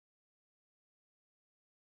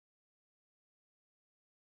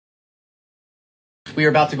We are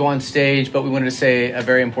about to go on stage, but we wanted to say a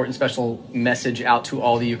very important special message out to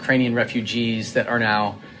all the Ukrainian refugees that are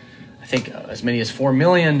now, I think, as many as 4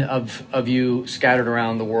 million of you scattered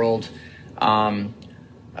around the world.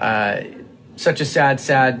 Such a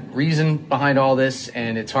sad reason behind all this,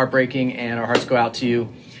 and it's heartbreaking, and our hearts go out to you.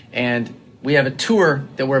 And we have a tour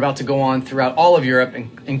that we're about to go on throughout all of Europe,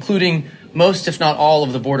 including most, if not all,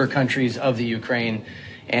 of the border countries of the Ukraine.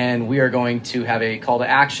 And we are going to have a call to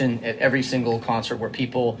action at every single concert where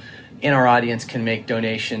people in our audience can make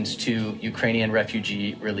donations to Ukrainian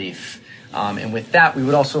refugee relief. And with that, we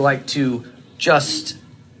would also like to, just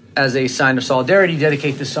as a sign of solidarity,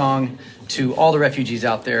 dedicate the song to all the refugees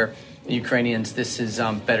out there, the Ukrainians. This is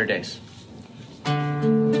Better Days.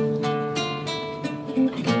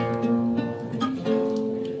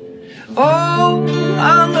 Oh,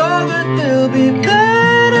 I know that there'll be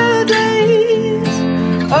better days.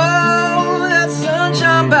 Oh, that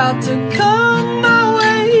sunshine about to come my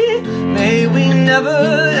way. May we never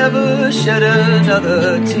ever shed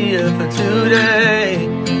another tear for today.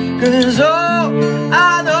 'Cause oh,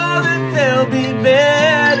 I know that there'll be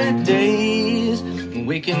better days.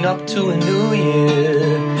 Waking up to a new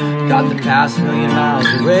year, got the past 1,000,000 miles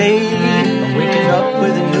away. I'm waking up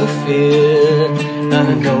with a new fear, and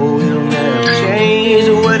I know it'll never change.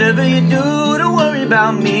 Whatever you do, don't worry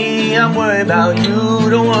about me, I'm worried about you,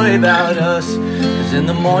 don't worry about us. 'Cause in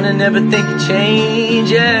the morning everything can change,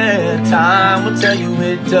 yeah, time will tell you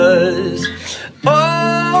it does.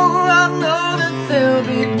 Oh, I know that there'll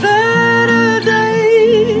be better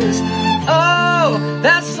days. Oh,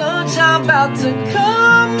 that sunshine about to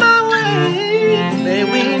come my way. May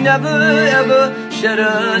we never ever shed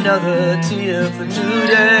another tear for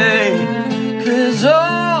today. 'Cause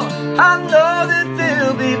oh, I know that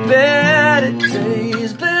there'll be better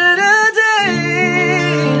days, better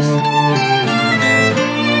days.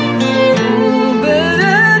 Ooh,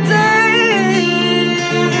 better days.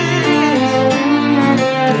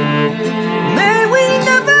 May we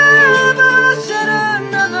never ever shed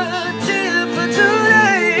another tear for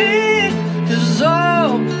today. 'Cause oh,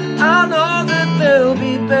 I know that there'll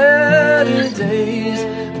be better days.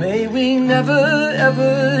 May we never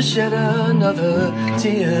ever shed another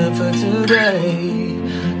tear for today.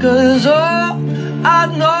 'Cause oh, I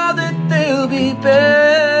know that there'll be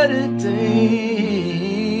better days.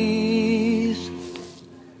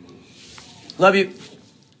 Love you.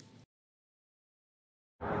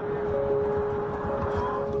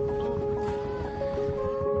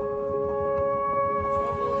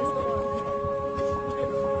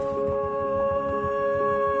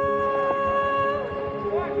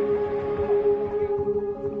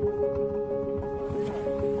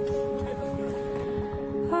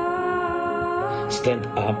 Stand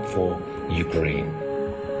up for Ukraine.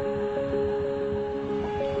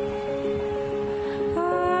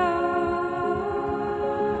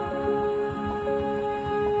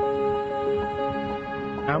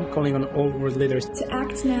 I'm calling on all world leaders to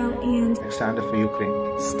act now and stand up for Ukraine.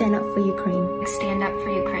 Stand up for Ukraine. Stand up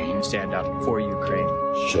for Ukraine. Stand up for Ukraine.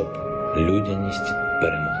 Щоб людяність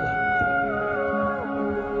перемогла.